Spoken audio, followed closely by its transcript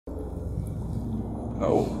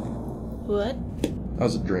Oh. What? That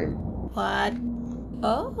was a dream. What?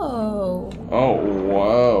 Oh. Oh,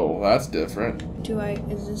 whoa. That's different.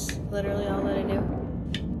 Is this literally all that I do?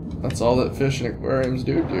 That's all that fish in aquariums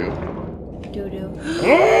do. Do.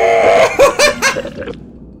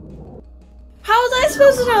 How was I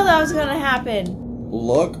supposed to know that was gonna happen?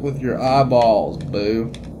 Look with your eyeballs,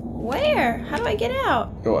 boo. Where? How do I get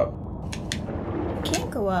out? Go up. I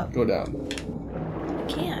can't go up. Go down. I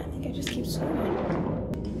can't. I think I just keep swimming.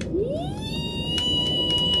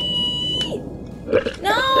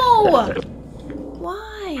 No!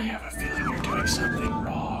 Why? I have a feeling you're doing something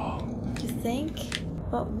wrong. You think?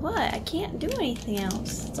 But what? I can't do anything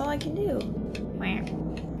else. That's all I can do.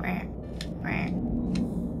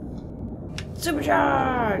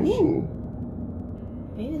 Supercharge! Ooh.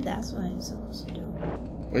 Maybe that's what I'm supposed to do.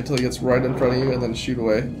 Wait till he gets right in front of you and then shoot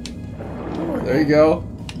away. Ooh, There you go.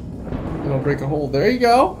 It'll break a hole. There you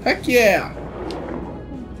go. Heck yeah.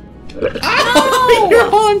 Oh, your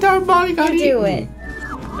whole entire body got eaten. do it.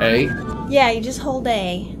 A. Yeah, you just hold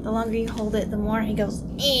A. The longer you hold it, the more he goes,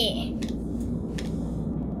 eh.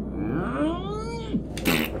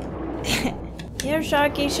 Here,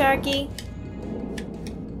 Sharky.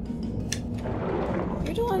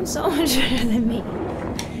 You're doing so much better than me.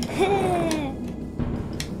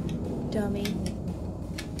 Dummy.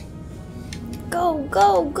 Go!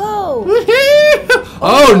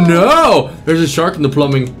 Oh no! There's a shark in the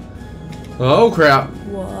plumbing. Oh crap.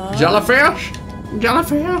 What? Jellyfish?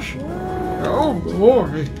 Oh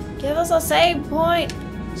boy. Give us a save point.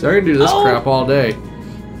 So I can do this crap all day.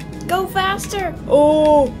 Go faster.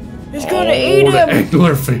 Oh, he's gonna eat the him.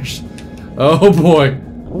 anglerfish. Oh boy.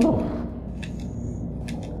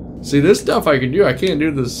 See, this stuff I can do. I can't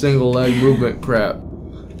do the single leg movement crap.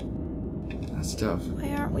 That's tough. Why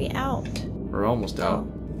aren't we out? We're almost out.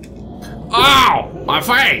 Ow! My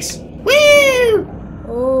face! Woo!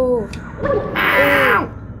 Oh. Ow!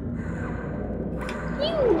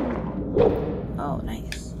 Oh,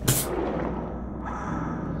 nice.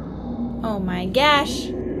 Oh my gosh.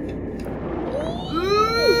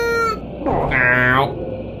 Ow!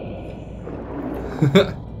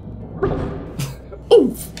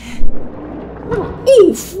 Oof!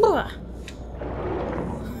 Oof!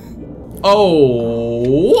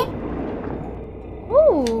 Oh!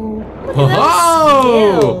 Ooh. Look at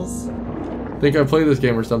Oh! those skills. Think I played this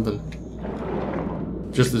game or something.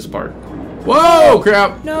 Just this part. Whoa,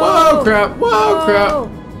 crap! No. Whoa, crap! Whoa, crap!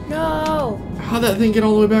 No. How'd that thing get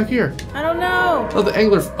all the way back here? I don't know. Oh, the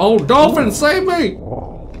angler. Oh, dolphin, save me!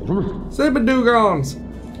 Save me, dugons!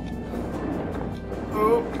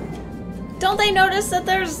 Don't they notice that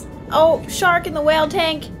there's shark in the whale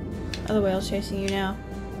tank? Oh, the whale's chasing you now.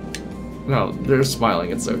 No, they're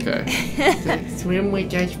smiling. It's okay. Swim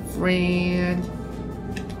with us, friend.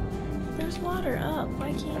 There's water up.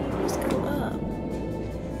 Why can't you just go up?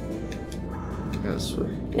 Yes.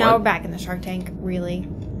 Now we're back in the shark tank. Really?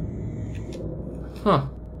 Huh.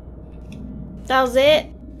 That was it?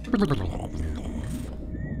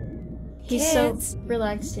 He's Kids, so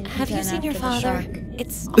relaxed and have you content seen your after the father? shark.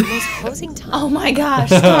 It's almost closing time. Oh my gosh,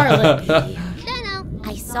 Scarlet. No.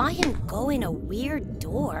 I saw him go in a weird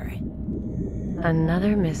door.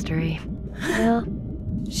 Another mystery. Well,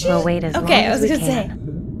 we'll wait as long Okay, I as was we gonna say. can.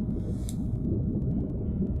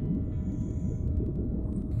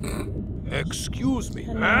 Excuse me,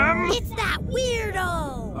 ma'am. It's that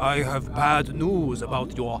weirdo! I have bad news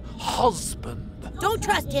about your husband. Don't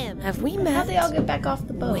trust him! Have we How'd met? they all get back off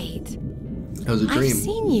the boat? Wait, That was a I've dream.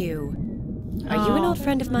 seen you. Are you an old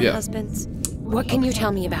friend of my Yeah. husband's? What can you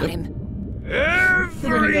tell me about him?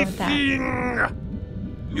 Everything!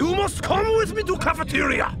 You must come with me to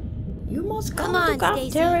cafeteria! You must Come come on, to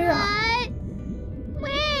Stacy. cafeteria.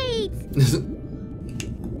 Wait!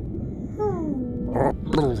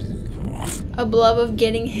 A blub of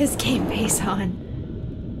getting his game face on.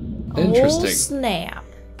 Interesting. Oh snap.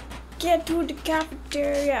 Get to the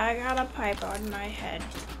cafeteria. I got a pipe on my head.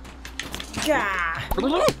 Gah.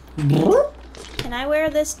 Can I wear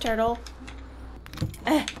this turtle?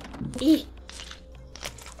 E.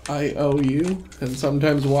 I owe you, and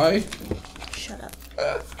sometimes why? Shut up.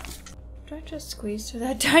 Do I just squeeze through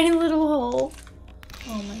that tiny little hole?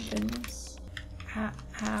 Oh my goodness. How?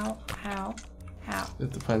 You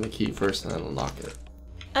have to find the key first and then unlock it.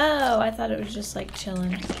 Oh, I thought it was just like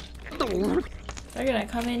chilling. They're gonna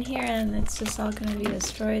come in here and it's just all gonna be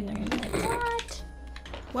destroyed and they're gonna be like, what?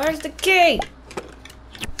 Where's the key?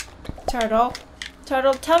 Turtle,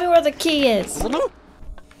 tell me where the key is.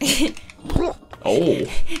 Oh.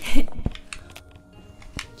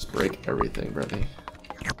 Let's break everything, brother.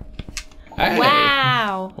 Hey.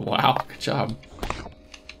 Wow. Wow, good job.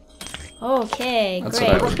 Okay, That's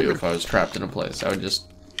great. what I would do if I was trapped in a place. I would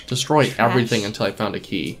just destroy everything until I found a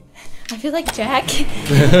key. I feel like Jack.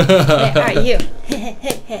 Where are you?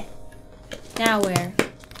 Now where?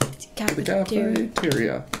 The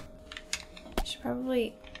cafeteria. I should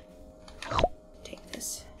probably take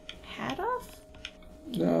this hat off.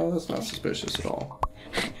 No, that's not suspicious at all.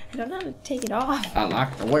 I don't know how to take it off. I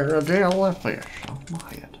like to wear a jellyfish on my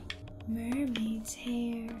head. Mermaid's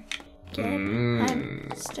hair. Get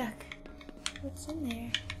I'm stuck. What's in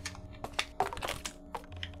there?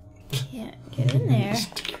 Can't get in there.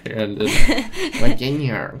 What's in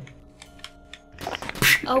here?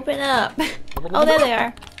 Open up. Oh, there they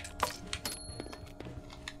are.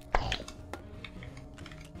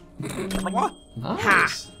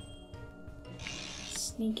 Nice.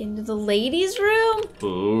 Sneak into the ladies' room.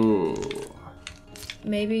 Ooh.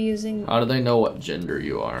 Maybe using How do they know what gender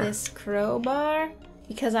you are? this crowbar.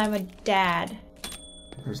 Because I'm a dad.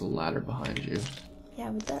 There's a ladder behind you. Yeah,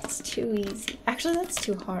 but that's too easy. Actually, that's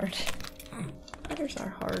too hard. Ladders are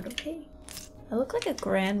hard, okay? I look like a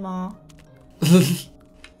grandma.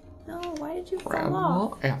 No, why did you fall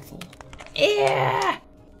off? Grandma Ethel. Yeah.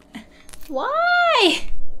 Why?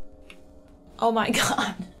 Oh my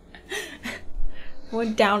god. I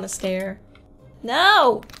went down a stair.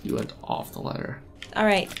 No! You went off the ladder.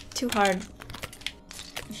 Alright, too hard.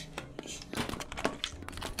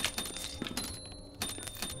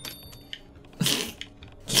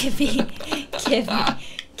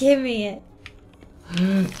 Give me it.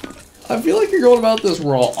 I feel like you're going about this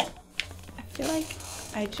wrong. I feel like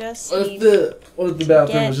I just What need if the bathroom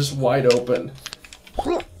get- was just wide open?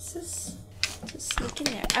 This is just sneak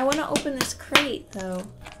in there. I want to open this crate though.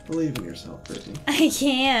 Believe in yourself, Brittany. I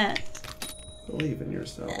can't. Believe in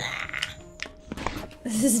yourself.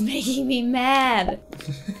 This is making me mad.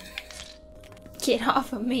 Get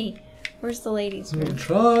off of me. Where's the ladies' room?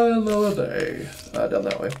 Try another day. Down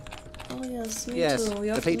that way. Oh yes, me Yes,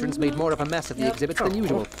 too. the patrons made more of a mess of the Yep. exhibits than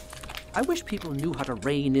usual. I wish people knew how to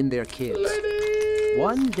rein in their kids.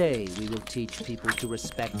 One day we will teach people to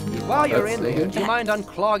respect people. While you're in there, do you mind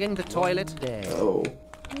unclogging the toilet? Oh.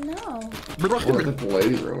 No. I think the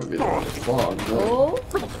ladies' room would be the clogged.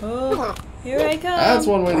 Oh. Here I come. That's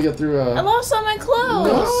one way to get through. I lost all my clothes.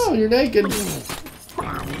 No, you're naked.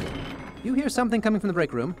 You hear something coming from the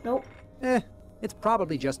break room? Nope. It's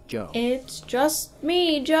probably just Joe. It's just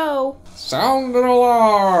me, Joe. Sound an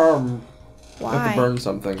alarm. I have Why? to burn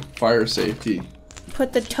something. Fire safety.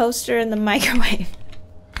 Put the toaster in the microwave.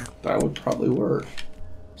 That would probably work.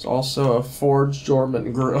 There's also a forged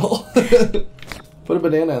Dorman grill. Put a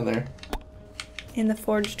banana in there. In the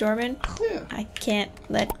forged Dorman? Yeah. I can't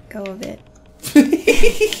let go of it.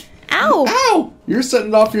 Ow! Ow! You're setting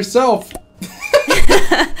it off yourself.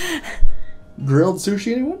 Grilled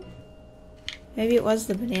sushi, anyone? Maybe it was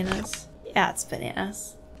the bananas. Yeah, it's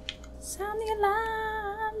bananas. Sound the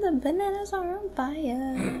alarm, the bananas are on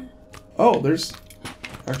fire. Oh, there's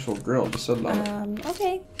actual grill just sitting on it.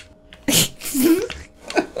 Okay.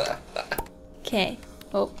 Okay.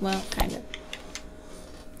 Oh, well, kind of.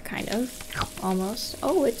 Kind of. Almost.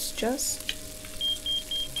 Oh, it's just...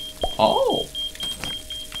 Oh.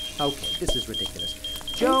 Okay, this is ridiculous.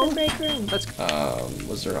 Where's Joe, the break room? let's...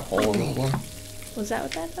 Was there a hole in the floor? Was that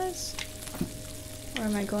what that was? Or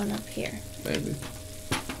am I going up here? Maybe.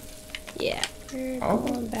 Yeah. We're Oh.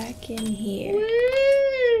 going back in here.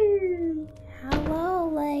 Hello,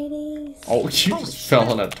 ladies. Oh, you just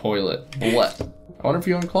fell in a toilet. What? I wonder if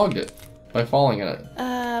you unclogged it by falling in it.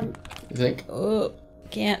 You think? Oh,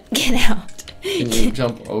 can't get out. Can you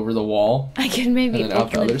jump over the wall? I can maybe And then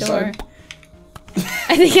out the open the other door. side?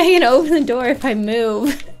 I think I can open the door if I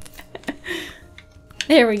move.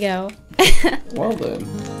 There we go. Well then.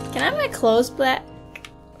 Can I have my clothes back?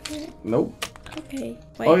 Nope. Okay.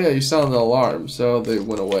 Wait. Oh yeah, you sounded the alarm, so they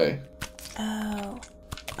went away. Oh.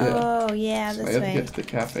 Yeah. Oh, yeah, So this I have to way. get to the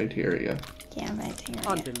cafeteria. Cafeteria.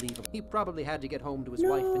 Unbelievable. He probably had to get home to his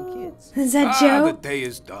wife and kids. Is that The Joe? day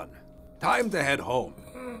is done. Time to head home.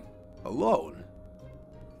 Alone.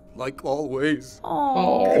 Like always.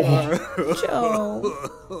 Oh, Oh,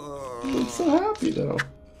 Joe. I'm so happy though.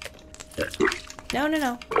 No, no,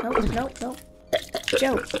 no. Nope, nope, nope.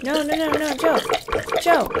 Joe. No, no, no, no, Joe.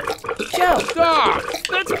 Joe. Joe. Stop!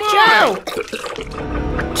 That's Joe.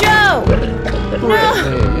 Joe.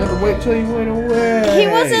 Brittany, you had to wait till you went away. He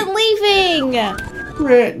wasn't leaving.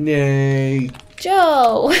 Brittany.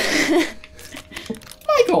 Joe.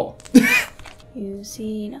 Michael. You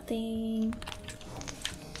see nothing.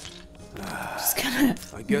 Just gonna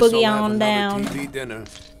I guess boogie I'll have on another down. TV dinner.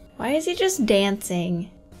 Why is he just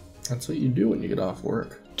dancing? That's what you do when you get off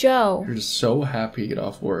work. Joe. You're just so happy to get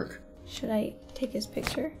off work. Should I take his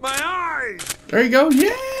picture? My eyes! There you go.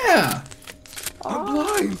 Yeah. I'm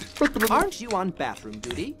blind. Aren't you on bathroom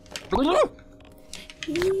duty?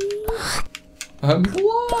 I'm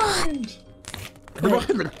blind.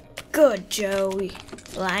 Good, Joey.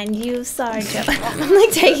 Blind you, sorry, Joe. I'm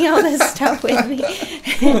like taking all this stuff with me.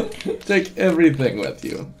 Take everything with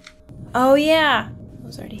you. Oh yeah. I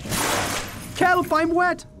was already here. Kelp, I'm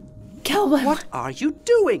wet. Kelvin. What are you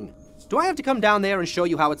doing? Do I have to come down there and show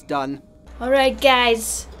you how it's done? Alright,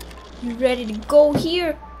 guys. You ready to go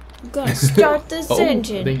here? I'm gonna start this I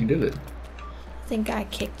engine. think you did it. I think I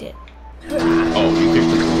kicked it. Oh, you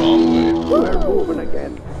kicked it the wrong way. We're moving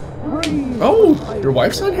again. Oh, your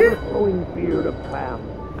wife's not here?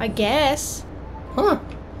 I guess. Huh.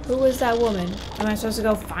 Who was that woman? Am I supposed to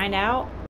go find out?